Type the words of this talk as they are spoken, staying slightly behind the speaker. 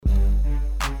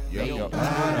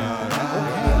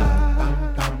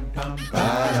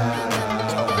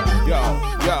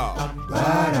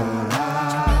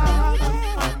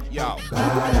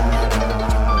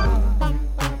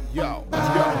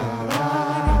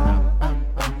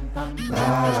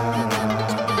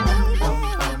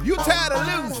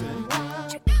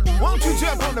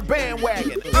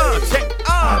bandwagon. Check.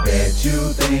 I bet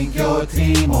you think your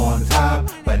team on top,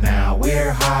 but now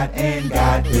we're hot and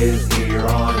got this here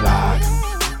on lock.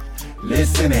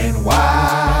 Listen and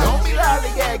why. Don't be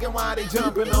lollygagging while they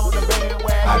jumping on the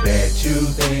bandwagon. I bet you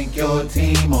think your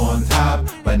team on top,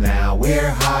 but now we're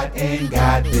hot and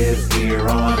got this here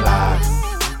on lock.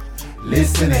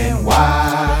 Listen and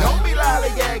why. Don't be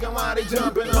lollygagging while they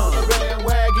jumping on the bandwagon.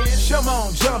 Come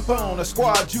on, jump on a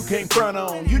squad you can't front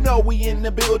on. You know we in the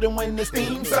building when this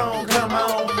theme song come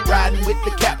on. Riding with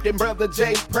the captain, brother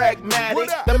J, pragmatic,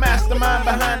 the mastermind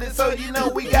behind it, so you know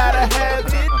we gotta have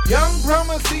it. Young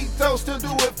Promosito still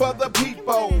do it for the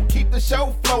people. Keep the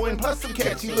show flowing, plus some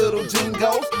catchy little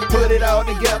jingles. Put it all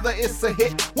together, it's a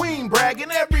hit. We ain't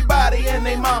bragging, everybody and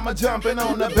they mama jumping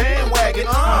on the bandwagon.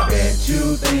 I bet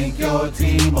you think your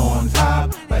team on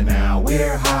top, but now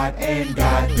we're hot and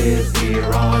got this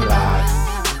here on lock.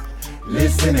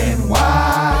 Listen and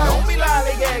why. Don't be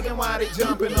lollygagging while they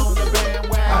jumping on the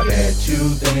bandwagon. I bet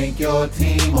you think your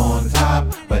team on top,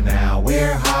 but now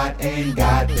we're hot and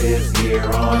got this here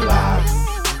on lock.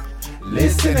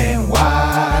 Listen and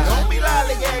why. Don't be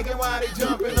lollygagging while they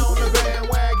jumping on the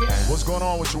bandwagon. What's going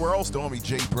on with your world? Stormy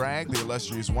J. Bragg, the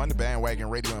illustrious one, the bandwagon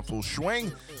radio in full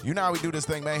swing. You know how we do this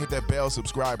thing, man. Hit that bell,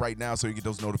 subscribe right now so you get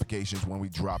those notifications when we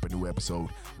drop a new episode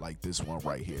like this one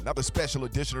right here. Another special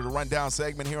edition of the Rundown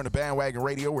segment here on the Bandwagon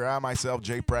Radio, where I myself,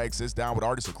 J. Bragg, sits down with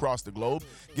artists across the globe,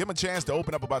 give them a chance to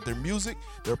open up about their music,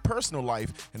 their personal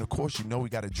life, and of course, you know we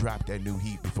got to drop that new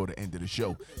heat before the end of the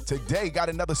show. Today, got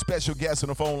another special guest on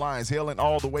the phone lines, hailing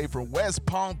all the way from West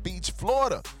Palm Beach,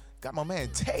 Florida. Got my man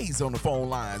Taeyz on the phone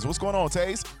lines. What's going on,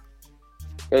 Taeyz?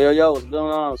 Yo, what's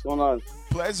going on? What's going on?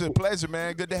 Pleasure,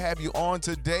 man. Good to have you on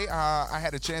today. I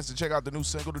had a chance to check out the new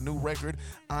single, the new record,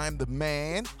 I'm the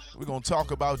Man. We're going to talk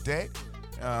about that.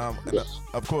 And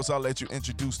of course, I'll let you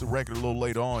introduce the record a little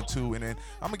later on, too. And then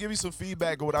I'm going to give you some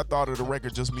feedback of what I thought of the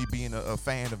record, just me being a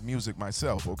fan of music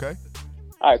myself, okay?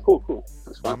 All right, cool.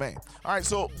 That's fine. My man. All right,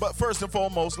 so, but first and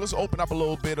foremost, let's open up a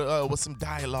little bit with some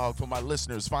dialogue for my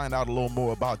listeners, find out a little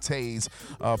more about Taeyz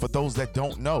for those that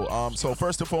don't know. So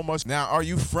first and foremost, now, are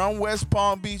you from West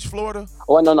Palm Beach, Florida?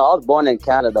 Oh, no, I was born in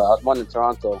Canada. I was born in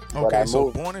Toronto. Okay,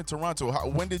 so born in Toronto.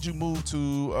 When did you move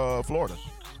to Florida?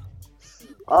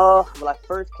 Well, I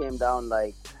first came down,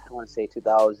 I want to say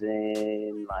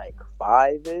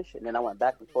 2005-ish, and then I went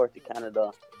back and forth to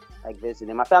Canada,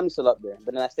 visiting. My family's still up there,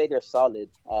 but then I stayed there solid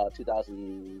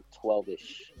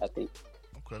 2012-ish, I think.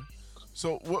 Okay.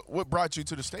 So what brought you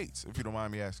to the States, if you don't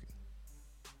mind me asking?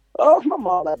 Oh, my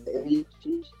mom,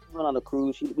 she went on a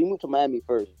cruise. We moved to Miami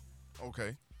first.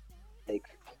 Okay.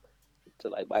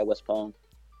 By West Palm.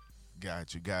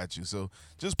 Got you. So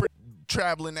just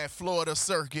traveling that Florida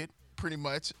circuit, pretty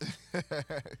much.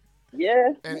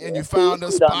 Yeah. And you found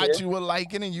a spot you were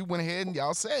liking, and you went ahead and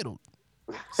y'all settled.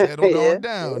 Settled on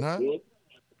down, huh?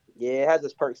 Yeah, it has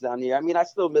its perks down here. I mean, I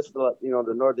still miss the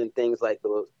northern things like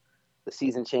the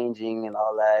season changing and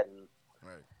all that. And,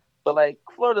 right. But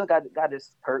Florida's got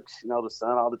its perks, the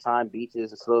sun all the time,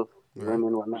 beaches and stuff, women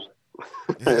and whatnot.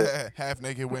 Yeah, half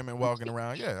naked women walking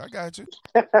around. Yeah, I got you.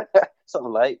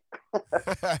 Something like.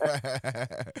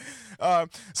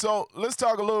 So let's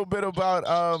talk a little bit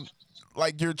about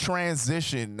your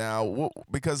transition now,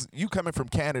 because you coming from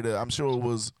Canada, I'm sure it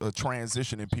was a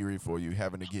transitioning period for you,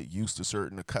 having to get used to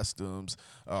certain customs,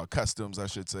 I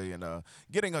should say, and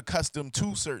getting accustomed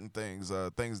to certain things,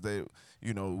 things that,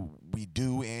 we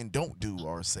do and don't do,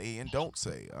 or say and don't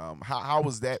say. How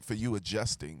was that for you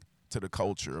adjusting to the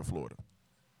culture of Florida?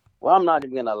 Well, I'm not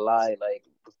even going to lie.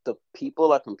 The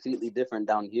people are completely different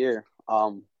down here.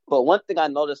 But one thing I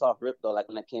noticed off rip, though,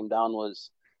 when I came down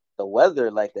was the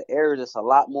weather. The air is just a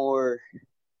lot more,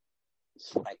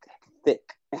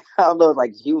 thick. I don't know,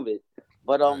 humid.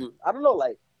 But, I don't know,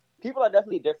 people are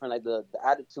definitely different. The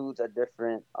attitudes are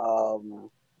different.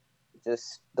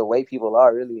 Just the way people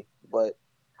are, really. But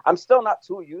I'm still not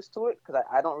too used to it because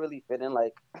I don't really fit in,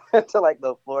 to,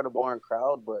 the Florida-born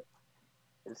crowd. But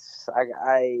I'm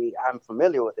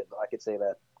familiar with it, though. I could say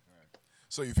that.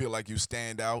 So you feel like you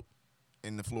stand out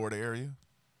in the Florida area?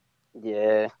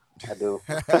 Yeah, I do.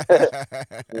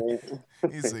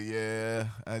 He said, yeah,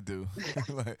 I do.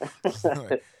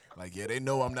 Yeah, they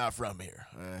know I'm not from here.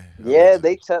 Yeah,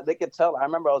 they could tell. I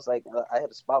remember I was I had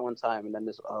a spot one time, and then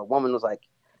this woman was like,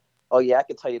 oh yeah, I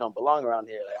can tell you don't belong around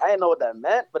here. I didn't know what that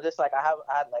meant, but it's I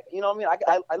you know what I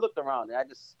mean? I looked around and I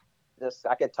just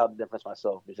I could tell the difference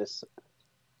myself. It's just,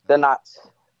 they're not,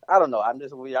 I don't know. I'm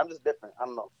just weird. I'm just different. I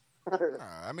don't know.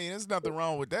 I mean, there's nothing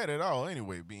wrong with that at all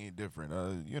anyway, being different,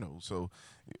 so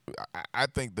I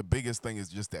think the biggest thing is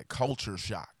just that culture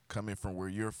shock coming from where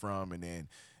you're from and then,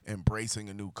 embracing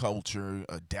a new culture,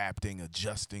 adapting,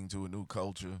 adjusting to a new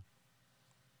culture.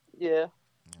 Yeah.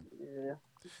 Yeah.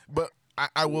 But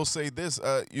I will say this,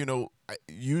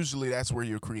 usually that's where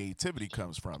your creativity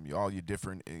comes from, all your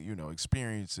different,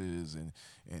 experiences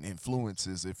and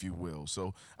influences, if you will.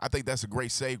 So I think that's a great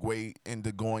segue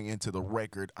into going into the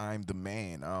record, I'm the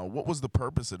Man. What was the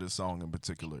purpose of this song in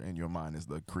particular in your mind as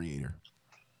the creator?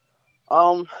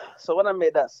 So when I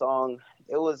made that song,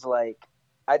 it was like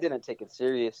I didn't take it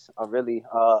serious. Really.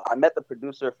 I met the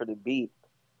producer for the beat.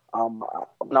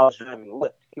 When I was driving Lyft,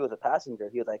 he was a passenger.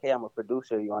 He was like, "Hey, I'm a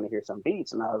producer. You want to hear some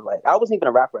beats?" And I was like, I wasn't even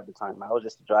a rapper at the time. I was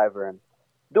just a driver and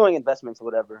doing investments or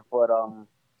whatever. But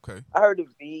Okay. I heard the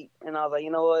beat and I was like,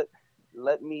 you know what?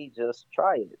 Let me just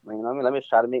try it. You know what I mean? Let me just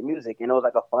try to make music. And it was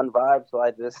like a fun vibe. So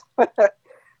I just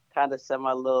kind of said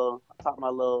I talked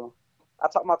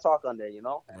my talk on there, and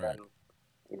Right. then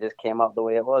it just came out the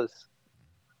way it was.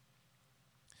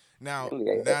 Now,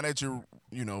 Yeah. now that you're,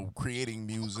 creating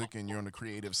music and you're on the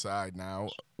creative side now,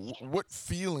 what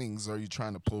feelings are you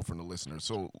trying to pull from the listener?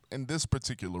 So, in this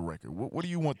particular record, what do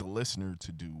you want the listener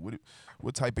to do?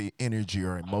 What type of energy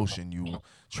or emotion you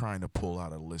trying to pull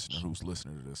out of the listener who's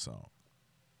listening to this song?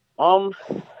 Um,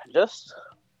 just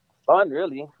fun,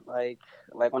 really. Like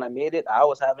when I made it, I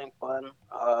was having fun.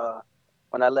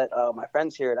 When I let my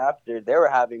friends hear it after, they were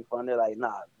having fun. They're like,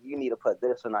 "Nah, you need to put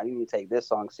this one out. You need to take this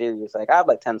song serious." Like I have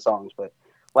like 10 songs, but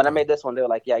when I made this one, they were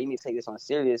like, "Yeah, you need to take this one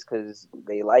serious because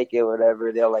they like it, or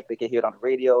whatever." They're like, they can hear it on the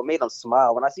radio. It made them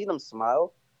smile. When I see them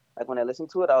smile, like when I listen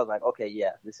to it, I was like, "Okay,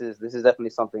 yeah, this is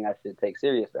definitely something I should take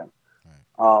serious then."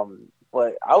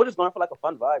 But I was just going for like a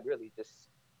fun vibe, really, just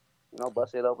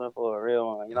bust it open for a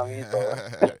real one. You know what I mean?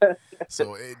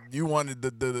 So So you wanted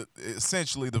the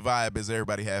essentially the vibe is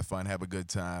everybody have fun, have a good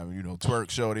time. Twerk,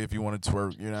 shorty, if you want to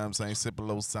twerk. You know what I'm saying? Sip a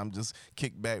little something, just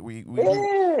kick back. yeah, We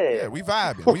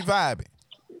vibing, we vibing.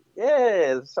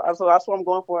 yeah. So that's what I'm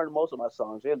going for in most of my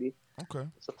songs. Really, Okay.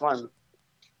 it's a fun.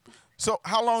 So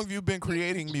how long have you been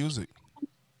creating music?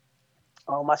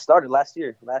 I started last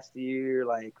year. Last year,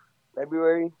 like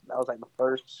February. That was like the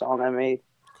first song I made.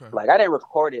 Okay. Like I didn't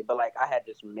record it, but like I had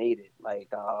just made it. Like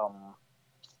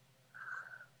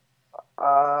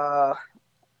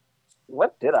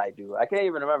what did I do? I can't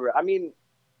even remember. I mean,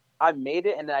 I made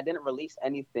it and then I didn't release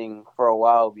anything for a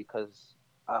while because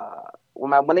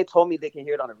when they told me they can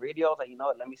hear it on the radio, I was like, you know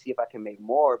what? Let me see if I can make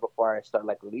more before I start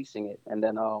like releasing it. And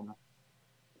then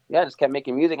I just kept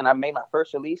making music and I made my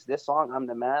first release. This song, I'm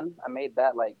the Man. I made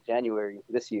that like January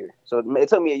this year. So it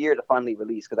took me a year to finally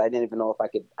release because I didn't even know if I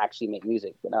could actually make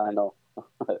music. But now I know.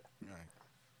 Right.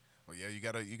 Well, yeah, you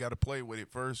gotta play with it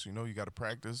first. You gotta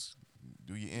practice,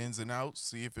 do your ins and outs,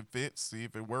 see if it fits, see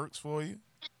if it works for you.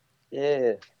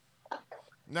 Yeah.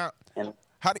 Now, And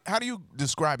how do you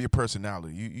describe your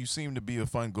personality? You seem to be a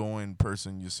fun-going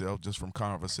person yourself, just from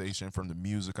conversation, from the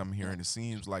music I'm hearing. It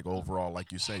seems like overall,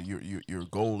 like you say, your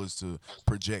goal is to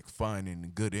project fun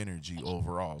and good energy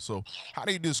overall. So, how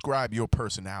do you describe your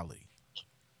personality?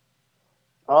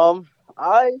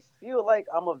 I feel like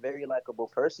I'm a very likable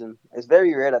person. It's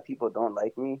very rare that people don't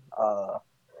like me.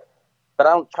 But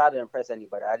I don't try to impress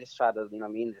anybody. I just try to,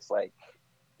 just like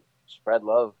spread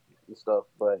love and stuff.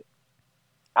 But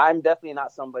I'm definitely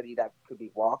not somebody that could be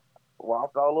walked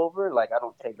all over. Like I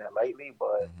don't take that lightly,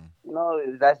 but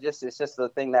it's just a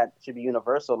thing that should be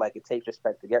universal. Like it takes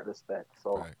respect to get respect.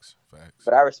 So, Facts.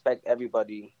 but I respect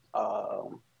everybody.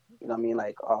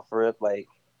 Like off rip, like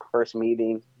first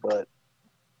meeting. But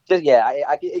just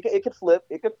it could flip.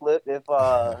 It could flip if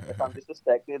I'm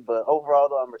disrespected. But overall,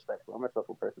 though, I'm respectful. I'm a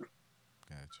respectful person.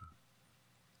 Gotcha.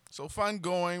 So fun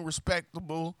going,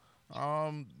 respectable,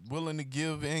 willing to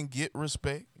give and get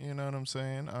respect. You know what I'm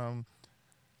saying?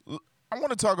 I want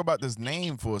to talk about this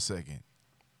name for a second.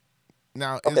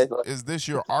 Now, Okay, is this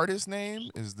your artist name?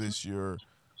 Is this your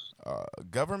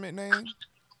government name?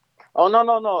 Oh no.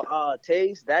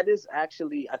 Taeyz. That is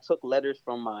actually I took letters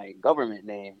from my government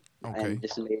name Okay. and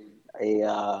just made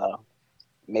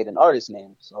an artist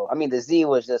name. So I mean the Z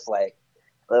was just like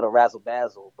a little razzle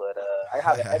dazzle, but I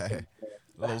have an extra.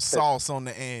 A little sauce on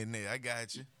the end there. I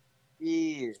got you.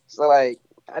 Yeah. So like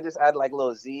I just add like a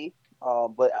little Z.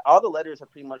 But all the letters are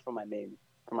pretty much from my name,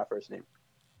 from my first name.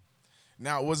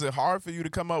 Now, was it hard for you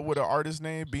to come up with an artist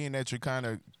name, being that you're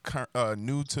kind of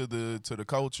new to the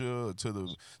culture,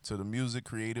 to the music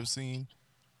creative scene?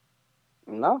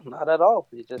 No, not at all.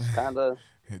 It just kind of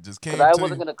It just came. because I to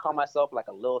wasn't you. gonna call myself like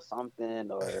a little something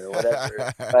or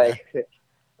whatever. Like,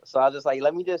 so I was just like,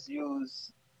 let me just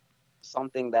use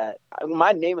something that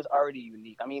my name is already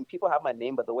unique. I mean, people have my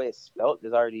name, but the way it's spelled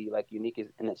is already like unique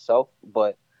in itself.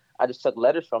 But I just took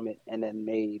letters from it and then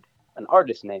made an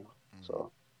artist name.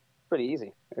 So pretty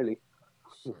easy, really.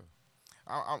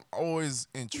 I'm always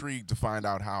intrigued to find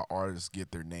out how artists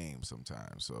get their names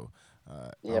sometimes. So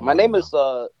I Yeah, my want to name know. is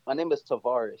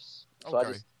Tavares, so I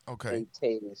Okay, just okay. say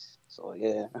Taeyz. So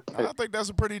yeah, I think that's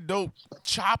a pretty dope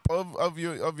chop of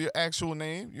your actual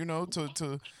name. You know,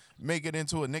 to make it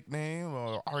into a nickname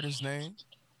or artist name.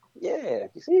 yeah.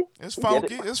 You see, It's you get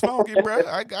funky. it. It's funky, bruh.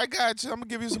 I got you. I'm gonna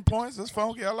give you some points. It's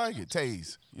funky. I like it.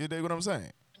 Taze. You dig what I'm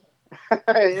saying?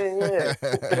 Yeah,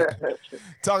 yeah.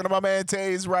 Talking to my man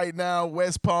Taze right now,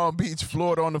 West Palm Beach,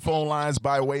 Florida, on the phone lines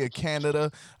by way of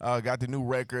Canada. Got the new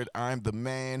record, I'm the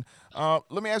Man.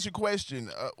 Let me ask you a question.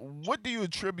 What do you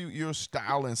attribute your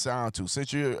style and sound to?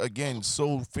 Since you're, again,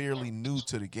 so fairly new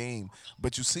to the game,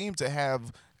 but you seem to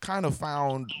have kind of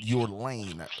found your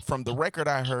lane. From the record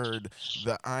I heard,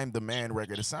 the I'm the Man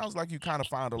record, it sounds like you kind of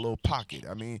found a little pocket.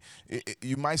 I mean,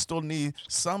 you might still need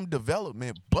some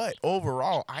development, but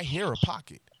overall, I hear a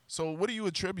pocket. So, what do you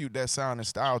attribute that sound and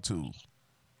style to?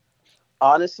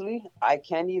 Honestly, I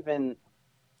can't even.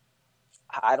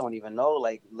 I don't even know.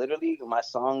 Like literally, my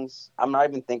songs. I'm not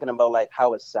even thinking about like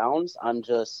how it sounds. I'm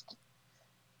just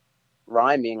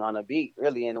rhyming on a beat,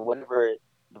 really, and whatever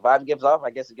the vibe gives off, I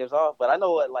guess it gives off. But I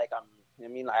know what like I'm. I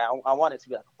mean, I want it to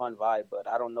be like a fun vibe, but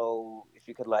I don't know if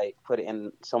you could like put it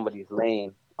in somebody's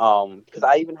lane. Because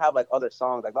I even have like other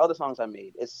songs, like the other songs I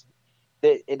made.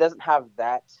 It doesn't have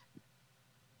that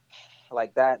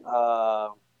like that.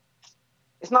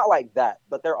 It's not like that,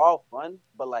 but they're all fun.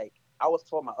 But like I was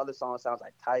told, my other song sounds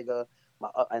like Tyga,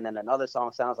 and then another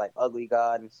song sounds like Ugly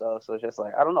God and stuff. So it's just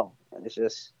like I don't know. And it's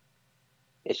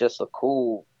just a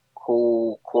cool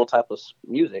type of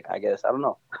music, I guess. I don't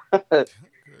know.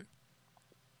 Okay.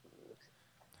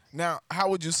 Now, how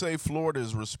would you say Florida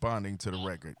is responding to the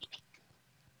record?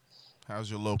 How's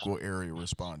your local area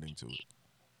responding to it?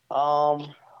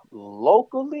 Um,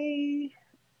 Locally,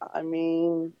 I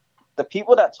mean, the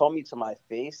people that told me to my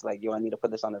face, like, yo, I need to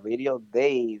put this on the radio,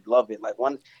 they love it. Like,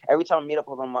 every time I meet up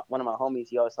with one of my homies,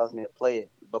 he always tells me to play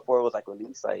it before it was like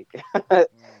released. Like,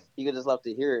 you could just love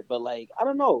to hear it. But like, I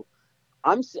don't know.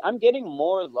 I'm getting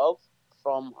more love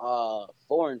from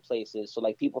foreign places. So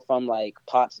like people from like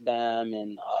Potsdam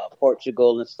and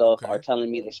Portugal and stuff are Okay.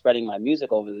 telling me they're spreading my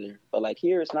music over there. But like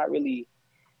here, it's not really.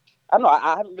 I don't know.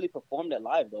 I haven't really performed it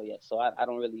live though yet, so I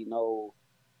don't really know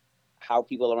how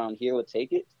people around here would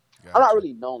take it. I'm not Gotcha.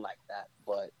 really known like that,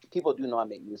 but people do know I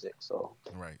make music, so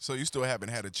Right. So you still haven't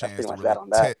had a that's chance pretty to much that really on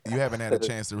that. you haven't had a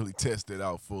chance to really test it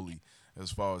out fully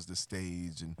as far as the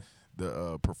stage and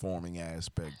the performing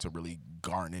aspect to really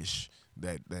garnish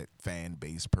that fan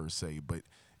base per se. But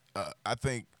I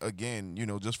think again,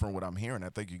 just from what I'm hearing, I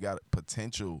think you got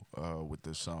potential with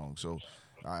this song. So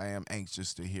I am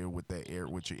anxious to hear what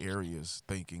your area is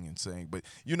thinking and saying. But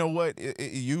you know what? It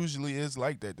usually is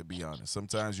like that, to be honest.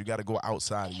 Sometimes you got to go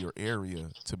outside of your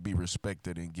area to be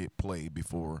respected and get played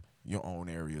before your own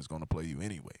area is going to play you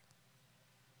anyway.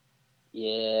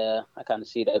 Yeah, I kind of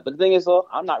see that. But the thing is, though,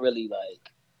 I'm not really like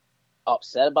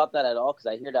upset about that at all because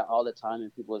I hear that all the time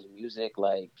in people's music.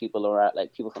 Like people are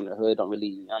like people from the hood don't really,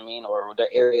 you know what I mean, or their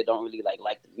area don't really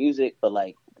like the music, but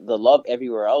like the love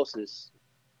everywhere else is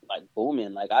like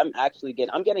booming. Like I'm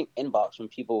getting inbox from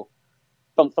people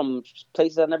from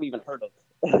places I've never even heard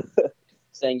of,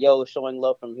 saying yo, showing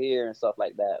love from here and stuff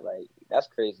like that. Like that's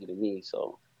crazy to me.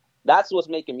 So that's what's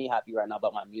making me happy right now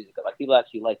about my music. 'Cause, like people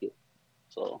actually like it.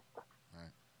 So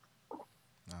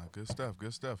Good stuff.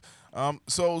 Good stuff.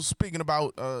 So speaking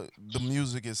about the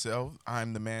music itself,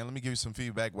 I'm the Man. Let me give you some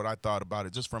feedback. What I thought about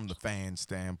it, just from the fan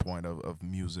standpoint of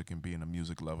music and being a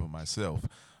music lover myself.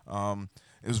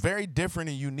 It was very different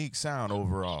and unique sound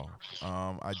overall.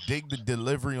 I dig the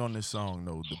delivery on this song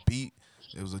though. The beat.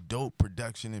 It was a dope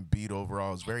production and beat overall.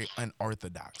 It was very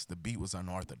unorthodox. The beat was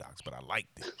unorthodox, but I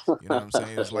liked it. You know what I'm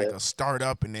saying? It was like yeah, a start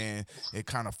up and then it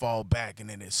kind of fall back and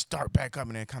then it start back up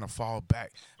and then kind of fall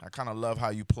back. I kind of love how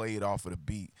you play it off of the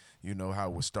beat. You know how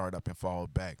it would start up and fall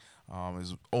back.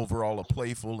 It's overall a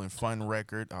playful and fun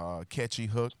record, catchy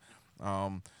hook.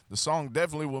 The song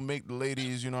definitely will make the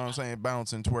ladies, you know what I'm saying,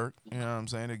 bounce and twerk. You know what I'm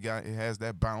saying? It has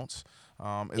that bounce.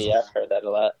 It's yeah, I've heard that a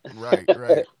lot. right,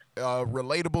 right.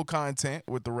 Relatable content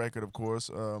with the record, of course.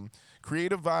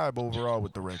 Creative vibe overall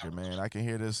with the record, man. I can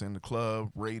hear this in the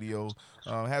club, radio.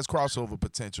 Has crossover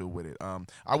potential with it.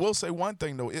 I will say one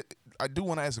thing though. I do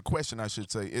want to ask a question. I should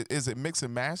say, is it mixed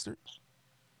and mastered?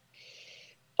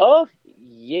 Oh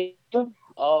yeah.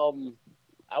 Um,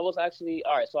 I was actually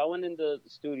all right. So I went into the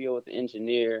studio with the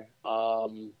engineer.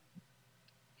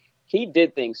 He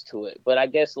did things to it, but I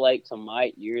guess like to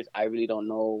my ears, I really don't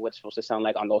know what's supposed to sound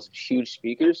like on those huge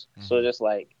speakers. So Hmm. just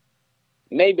like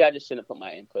maybe I just shouldn't put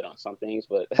my input on some things,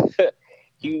 but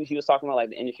he was talking about like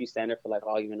the industry standard for like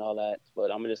volume and all that,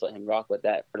 but I'm gonna just let him rock with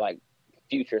that for like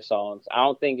future songs. I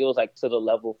don't think it was like to the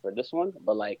level for this one,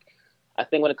 but like I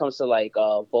think when it comes to like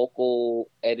vocal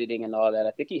editing and all that,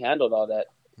 I think he handled all that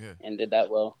Yeah. and did that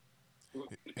well.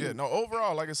 Yeah, no.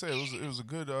 Overall, like I said, it was a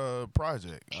good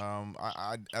project.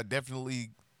 I definitely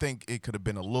think it could have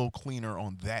been a little cleaner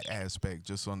on that aspect,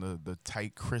 just on the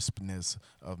tight crispness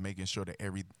of making sure that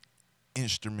every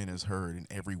instrument is heard and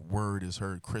every word is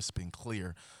heard crisp and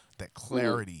clear. That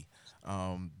clarity.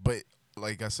 But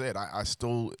like I said, I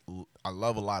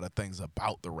love a lot of things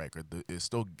about the record. It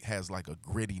still has like a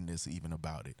grittiness even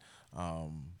about it.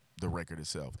 The record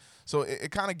itself. So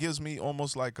it kind of gives me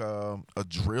almost like a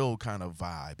drill kind of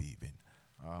vibe even.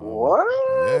 What?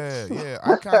 Yeah.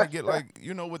 I kind of get like,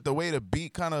 with the way the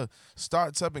beat kind of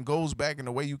starts up and goes back and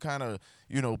the way you kind of,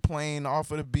 playing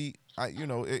off of the beat,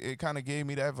 it kind of gave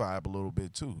me that vibe a little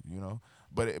bit too,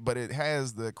 But it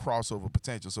has the crossover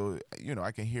potential. So,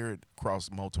 I can hear it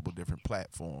across multiple different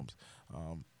platforms.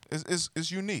 It's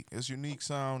unique. It's unique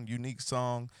sound, unique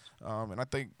song, and I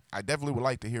think I definitely would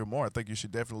like to hear more. I think you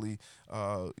should definitely,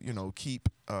 keep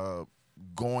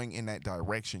going in that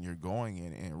direction you're going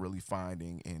in and really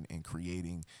finding and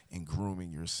creating and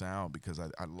grooming your sound because I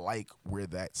like where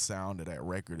that sound of that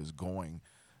record is going.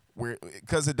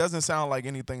 Because it doesn't sound like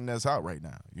anything that's out right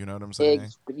now. You know what I'm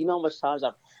saying? You know how much times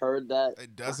I've heard that?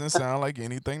 It doesn't sound like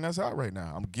anything that's out right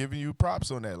now. I'm giving you props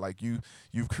on that. Like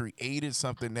you've created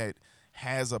something that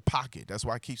has a pocket. That's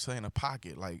why I keep saying a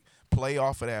pocket. Like play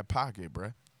off of that pocket,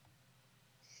 bruh.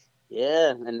 Yeah,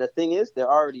 and the thing is, they're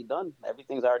already done.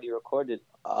 Everything's already recorded.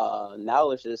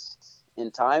 Now it's just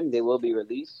in time they will be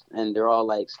released, and they're all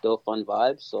like still fun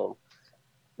vibes. So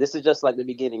this is just like the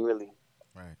beginning, really.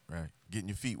 Right. Getting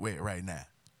your feet wet right now.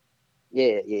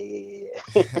 Yeah.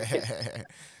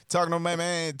 Talking to my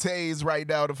man Taeyz right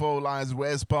now, the phone lines,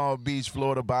 West Palm Beach,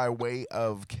 Florida, by way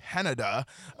of Canada.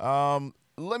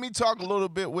 Let me talk a little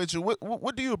bit with you.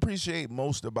 What do you appreciate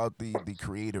most about the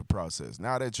creative process?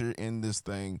 Now that you're in this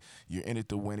thing, you're in it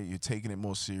to win it, you're taking it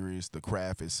more serious, the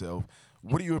craft itself.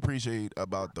 What do you appreciate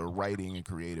about the writing and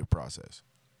creative process?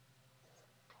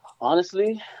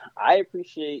 Honestly, I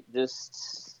appreciate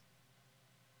just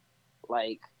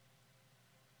like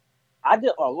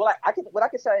what I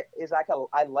could say is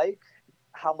I like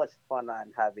how much fun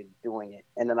I'm having doing it,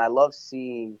 and then I love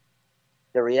seeing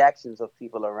the reactions of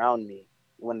people around me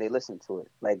when they listen to it.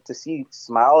 Like to see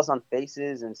smiles on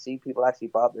faces and see people actually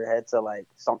bob their head to like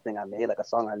something I made, like a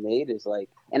song I made is like,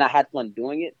 and I had fun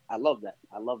doing it. I love that.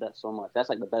 I love that so much. That's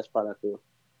like the best part I feel.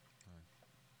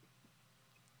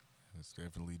 It's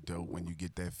definitely dope when you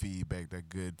get that feedback, that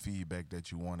good feedback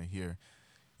that you want to hear.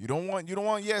 You don't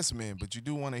want yes men, but you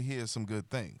do want to hear some good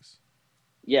things.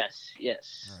 Yes.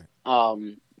 Right.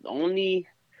 The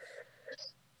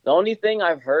only thing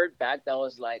I've heard back that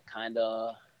was like kind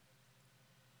of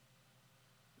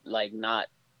like not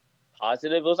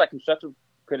positive. It was like constructive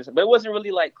criticism, but it wasn't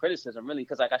really like criticism, really,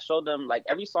 because like I showed them like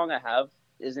every song I have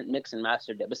isn't mixed and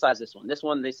mastered yet. Besides this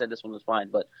one, they said this one was fine,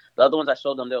 but the other ones I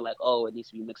showed them, they were like, oh, it needs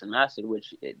to be mixed and mastered,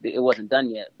 which it wasn't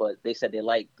done yet. But they said they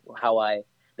liked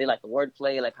they liked the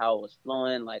wordplay, like how it was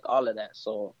flowing, like all of that.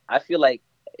 So I feel like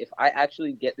if I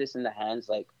actually get this in the hands,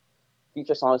 like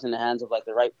future songs in the hands of like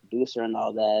the right producer and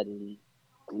all that, and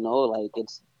like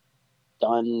it's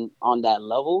done on that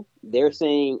level, they're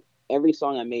saying every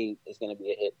song I made is gonna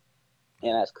be a hit,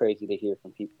 and that's crazy to hear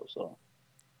from people. So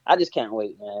I just can't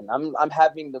wait, man. I'm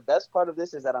having the best part of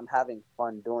this is that I'm having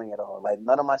fun doing it all. Like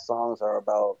none of my songs are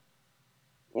about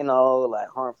like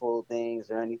harmful things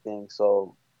or anything.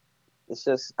 So it's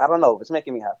just I don't know. It's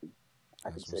making me happy.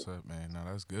 That's what's up, man. No,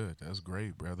 that's good. That's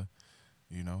great, brother.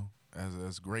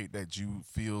 That's great that you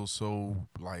feel so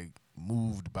like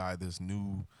moved by this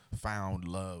new found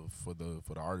love for the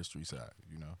artistry side.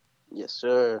 Yes,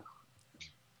 sir.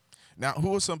 Now,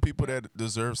 who are some people that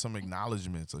deserve some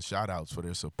acknowledgments or shout outs for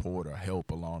their support or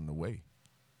help along the way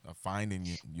of finding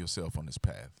yourself on this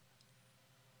path?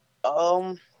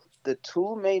 The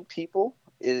two main people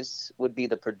would be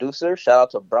the producer. Shout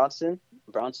out to Bronson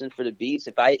for the beats.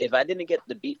 If I didn't get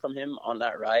the beat from him on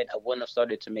that ride, I wouldn't have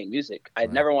started to make music.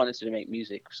 I'd never wanted to make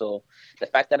music. So the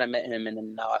fact that I met him and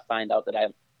then now I find out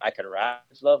that I could rap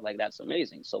and stuff, like that's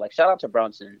amazing. So like shout out to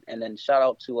Bronson, and then shout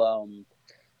out to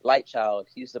Lightchild.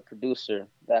 He's the producer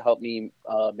that helped me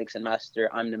mix and master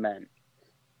I'm the Man.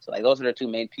 So like those are the two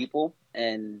main people,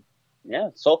 and yeah,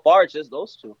 so far it's just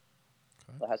those two.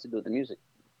 Okay. So it has to do with the music.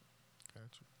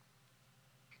 Gotcha.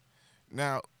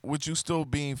 Now, with you still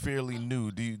being fairly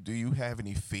new, do you have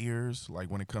any fears, like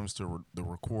when it comes to the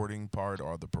recording part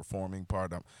or the performing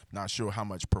part? I'm not sure how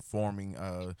much performing,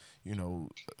 you know,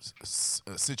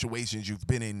 situations you've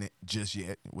been in just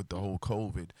yet with the whole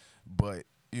COVID, but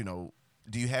you know,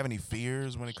 do you have any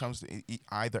fears when it comes to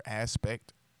either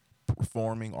aspect,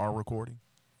 performing or recording?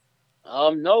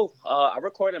 No. I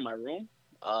record in my room.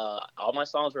 All my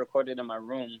songs are recorded in my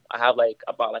room. I have like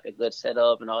about like a good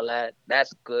setup and all that.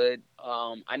 That's good.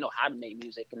 I know how to make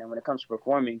music, and then when it comes to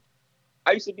performing,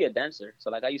 I used to be a dancer, so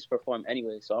like I used to perform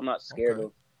anyway. So I'm not scared Okay.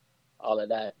 of all of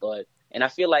that. But and I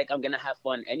feel like I'm gonna have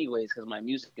fun anyways because my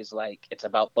music is like it's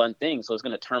about fun things, so it's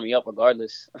gonna turn me up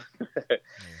regardless.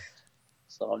 Yeah.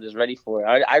 So I'm just ready for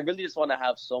it. I really just want to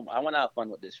have I want to have fun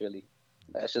with this. Really,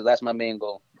 that's my main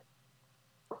goal.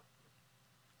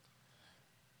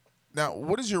 Now,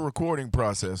 what does your recording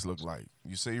process look like?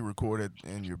 You say you record it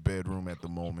in your bedroom at the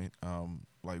moment.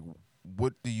 Like,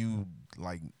 what do you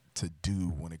like to do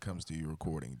when it comes to your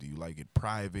recording? Do you like it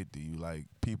private? Do you like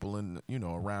people in,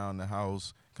 around the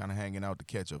house, kind of hanging out to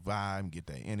catch a vibe, get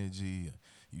that energy?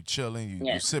 You chilling? You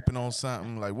Yeah. sipping on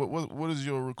something? Like, what does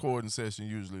your recording session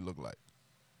usually look like?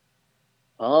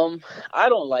 Um, I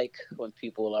don't like when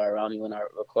people are around me when I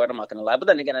record. I'm not gonna lie, but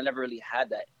then again, I never really had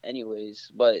that,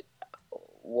 anyways. But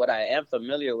what I am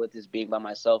familiar with is being by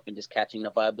myself and just catching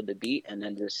the vibe of the beat, and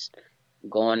then just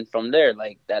going from there.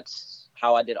 Like that's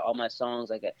how I did all my songs.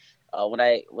 Like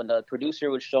when the producer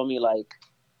would show me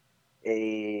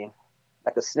a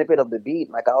a snippet of the beat,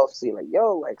 like I'll see like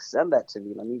yo, like send that to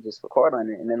me. Let me just record on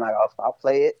it, and then like I'll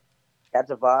play it, catch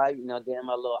a vibe, get in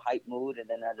my little hype mood, and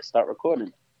then I just start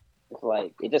recording. It's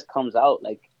like it just comes out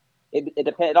like it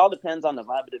depends. It all depends on the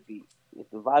vibe of the beat. If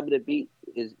the vibe of the beat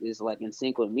is like in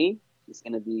sync with me, it's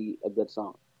gonna be a good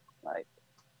song. Like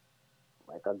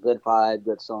like a good vibe,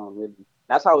 good song. Really,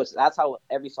 that's how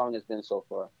every song has been so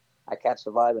far. I catch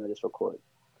the vibe and I just record.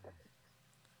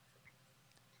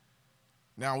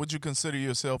 Now, would you consider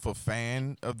yourself a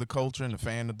fan of the culture and a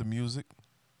fan of the music?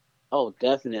 Oh,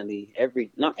 definitely.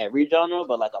 Not every genre,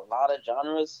 but like a lot of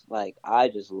genres. Like I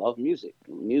just love music.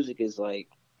 Music is like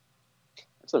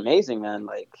it's amazing, man.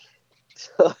 Like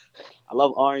I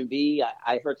love R&B.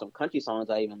 I heard some country songs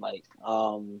I even like.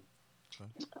 Okay.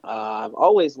 I've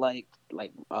always liked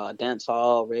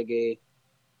dancehall, reggae.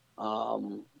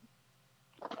 Um,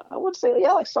 I would say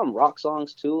yeah, like some rock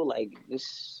songs too. Like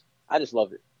this, I just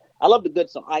love it. I love the good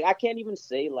song. I can't even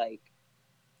say like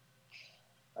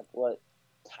what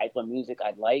type of music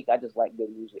I like. I just like good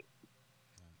music.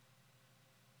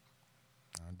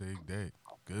 I dig that.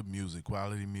 Good music,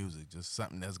 quality music, just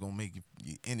something that's gonna make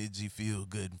your energy feel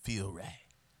good and feel right.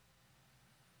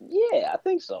 Yeah, I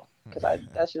think so. Cause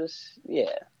that's just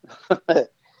yeah.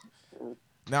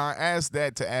 Now, I asked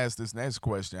that to ask this next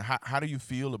question. How do you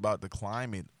feel about the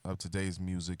climate of today's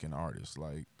music and artists?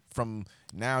 Like, from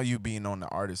now you being on the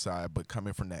artist side, but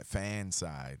coming from that fan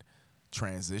side,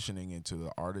 transitioning into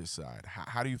the artist side,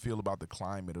 how do you feel about the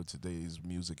climate of today's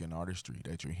music and artistry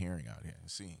that you're hearing out here and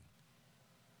seeing?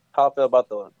 How I feel about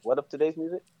the what of today's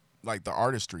music? Like the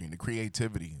artistry and the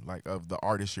creativity, like of the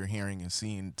artists you're hearing and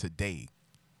seeing today.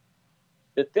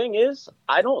 The thing is,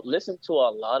 I don't listen to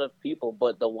a lot of people,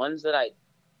 but the ones that I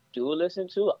do listen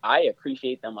to, I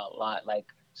appreciate them a lot. Like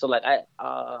so, like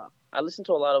I listen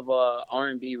to a lot of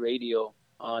R&B radio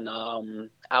on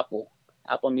Apple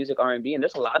Music R&B, and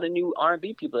there's a lot of new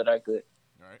R&B people that are good.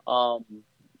 All right. Um,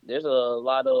 there's a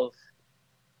lot of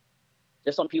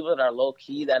there's some people that are low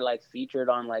key that like featured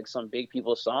on like some big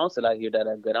people's songs that I hear that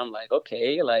are good. I'm like,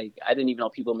 okay, like I didn't even know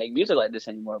people make music like this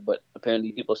anymore, but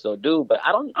apparently people still do. But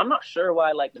I'm not sure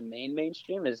why like the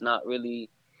mainstream is not really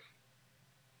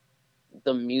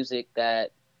the music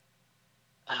that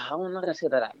I'm not gonna say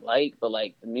that I like, but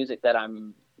like the music that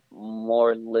I'm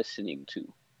more listening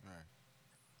to. All right.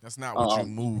 That's not what you Um,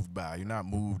 moved by. You're not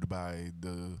moved by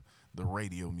the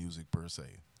radio music per se.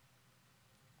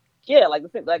 yeah, like the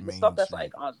thing, like the stuff that's Mainstream.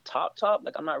 like on top.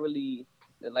 Like I'm not really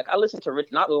like I listen to Rich.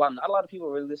 Not a lot of people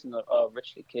really listen to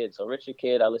Rich the Kid. So Rich the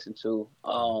Kid, I listen to.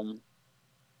 Okay.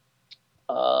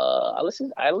 I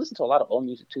listen to a lot of old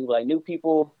music too. But like new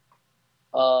people.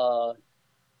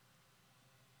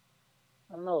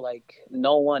 I don't know, like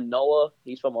No One Noah.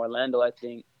 He's from Orlando, I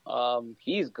think.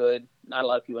 He's good. Not a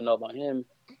lot of people know about him.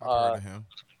 I've heard Uh, of him.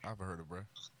 I've heard of bro.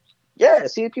 yeah.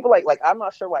 See, people like I'm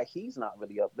not sure why he's not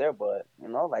really up there, but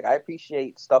like I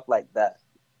appreciate stuff like that.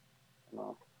 You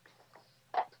know,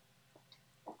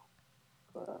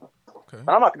 uh, Okay.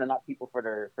 but I'm not gonna knock people for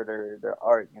their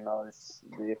art.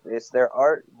 It's their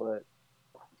art, but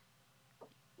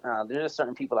there's just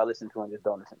certain people I listen to and just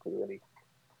don't listen to really.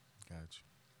 Gotcha.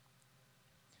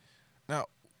 Now,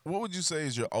 What would you say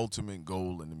is your ultimate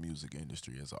goal in the music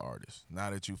industry as an artist? Now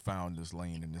that you found this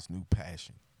lane and this new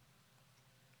passion.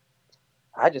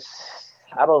 I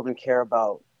don't even care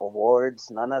about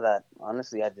awards, none of that.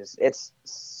 Honestly, it's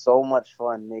so much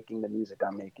fun making the music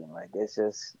I'm making. Like, it's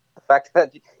just the fact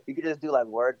that you can just do like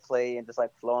wordplay and just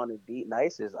like flow on the beat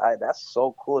nice that's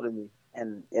so cool to me,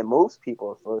 and it moves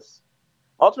people. So it's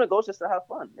ultimate goal is just to have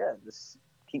fun. Yeah, just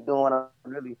keep doing what I'm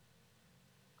really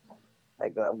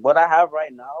like. What I have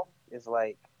right now is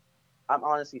like I'm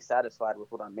honestly satisfied with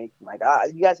what I'm making. Like,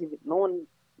 you guys,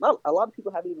 not a lot of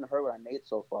people haven't even heard what I made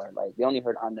so far. Like, they only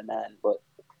heard On Demand, but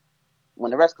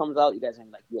when the rest comes out, you guys are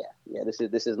like, yeah, this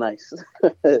is nice.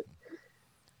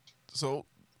 So,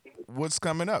 what's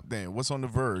coming up then? What's on the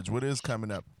verge? What is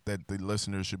coming up that the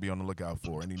listeners should be on the lookout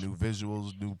for? Any new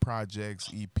visuals, new projects,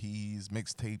 EPs,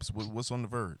 mixtapes? What's on the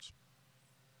verge?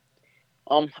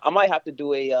 I might have to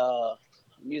do a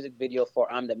music video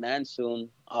for I'm the Man soon.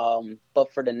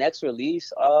 But for the next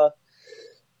release,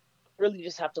 really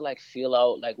just have to like feel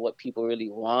out like what people really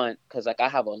want, because like I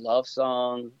have a love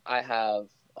song. I have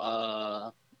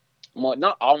more,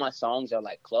 not all my songs are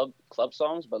like club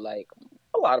songs, but like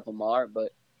a lot of them are.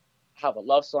 But I have a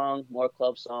love song, more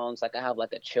club songs. Like I have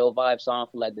like a chill vibe song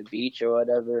for like the beach or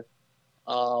whatever.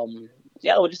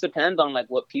 Yeah, it would just depend on like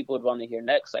what people would want to hear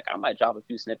next. Like I might drop a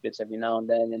few snippets every now and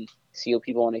then and see what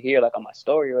people want to hear, like on my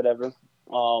story or whatever.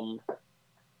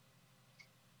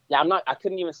 Yeah, I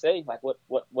couldn't even say like what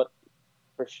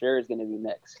for sure is going to be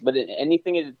next. But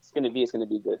anything it's going to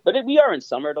be good. But we are in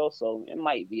summer though, so it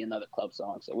might be another club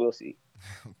song. So we'll see.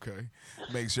 Okay.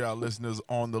 Make sure our listeners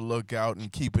on the lookout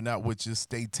and keeping up with you.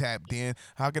 Stay tapped in.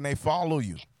 How can they follow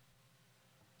you?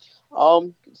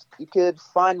 You could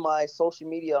find my social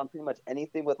media on pretty much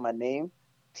anything with my name,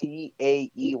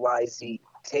 Taeyz,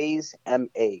 Taeyz,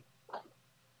 M-A.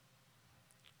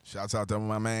 Shouts out to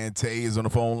my man Taeyz on the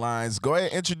phone lines. Go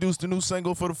ahead, introduce the new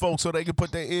single for the folks so they can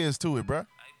put their ears to it, bro.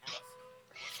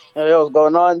 Hey, what's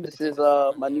going on? This is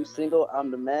my new single, I'm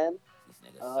the Man.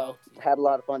 Had a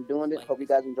lot of fun doing it. Hope you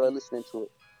guys enjoy listening to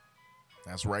it.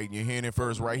 That's right. You're hearing it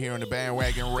first right here on the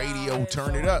Bandwagon Radio.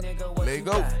 Turn it up. Let it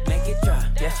go. Make it drop.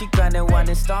 Yeah, she grinding,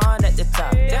 winding, starring at the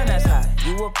top. Damn, that's hot.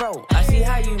 You a pro. I see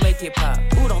how you make it pop.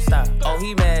 Who don't stop? Oh,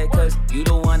 he mad cause you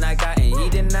the one I got and he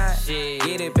did not. Shit.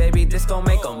 Get it, baby. This gon'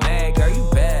 make him mad. Girl, you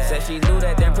bad. Said she knew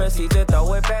that, then proceed to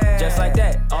throw it back. Just like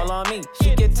that. All on me.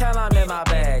 She can tell I'm in my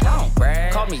bag. I don't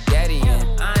brag. Call me daddy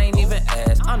and I ain't even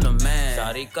ask. I'm the man.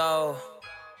 Shawty go.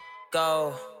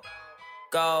 Go.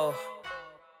 Go.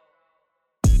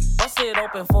 Bust it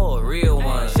open for a real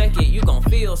one. Shake it, you gon'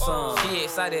 feel some. She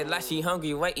excited like she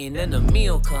hungry, waiting in the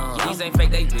meal come. These ain't fake,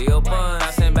 they real buns.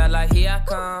 I send back like here I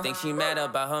come. Think she mad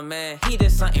about her man, he did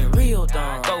something real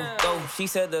dumb. Go, go, she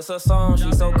said this her song,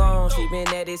 she so gone. She been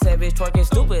at this savage twerking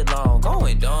stupid long.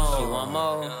 Going dumb, she want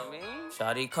more.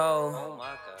 Shawty cold,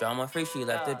 drama free, she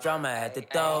left the drama at the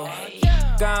door.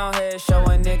 Go ahead, show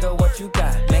a nigga what you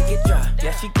got, make it drop.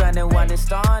 Yeah, she grinding, winding,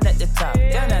 starring at the top.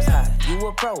 Damn, that's hot, you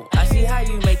a pro. I see how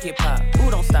you make it pop. Who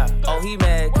don't stop? Oh, he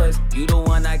mad cause you the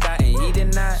one I got and he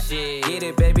did not. Shit, get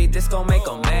it, baby, this gon' make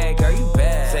him mad. Girl, you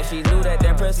bad. Said she knew that,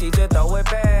 then proceed to throw it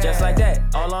back. Just like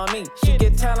that, all on me. She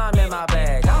can tell I'm in my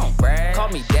bag. I don't brag. Call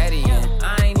me daddy and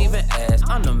I ain't even ask.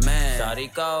 I'm the man.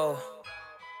 Shawty go,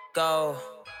 go.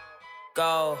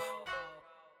 Go.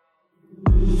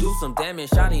 Do some damage,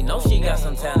 shawty know she got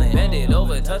some talent. Bend it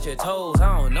over, touch her toes,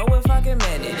 I don't know if I can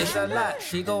manage. It's a lot,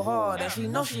 she go hard and she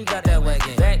know she got that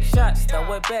wagon. Back shots,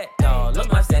 throw it back, dawg. Look,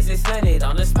 my stats is slanted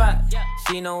on the spot.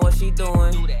 She know what she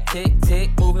doing. Tick,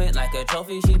 tick, movement like a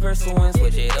trophy she pursuing.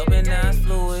 Switch it up and now it's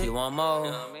fluid. She want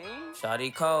more.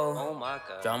 Shawty cold, oh my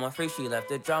God. Drama free, she left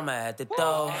the drama at the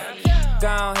door. Go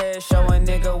ahead, show a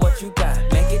nigga what you got,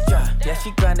 make it drop. Yeah,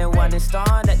 she grinding, winding,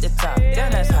 starring at the top.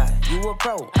 Damn, that's hot, you a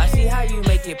pro. I see how you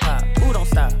make it pop. Who don't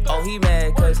stop? Oh, he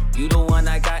mad cause you the one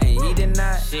I got and he did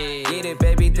not. Shit, get it,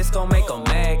 baby, this gon' make him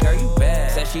mad. Girl, you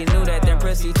bad. Said she knew that, then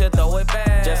proceed to throw it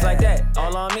back. Just like that,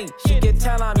 all on me. She can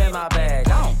tell I'm in my bag.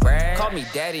 I don't brag. Call me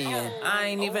daddy and I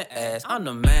ain't even ask. I'm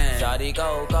the man. Shawty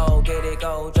go, go, get it,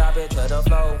 go, drop it to the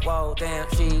floor. Whoa. Damn,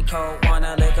 she cold,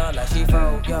 wanna lick her like she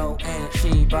froze, yo. And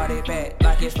she brought it back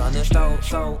like it's from the stove.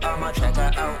 So I'ma check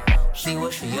her out, see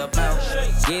what she about.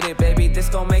 Get it, baby, this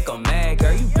gon' make her mad.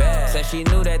 Girl, you bad. Said she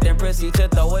knew that, then proceed to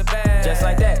throw it back. Just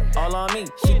like that, all on me.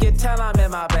 She can tell I'm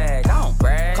in my bag. I don't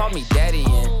brag. Call me daddy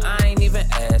and I ain't even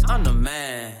ask. I'm the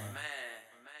man.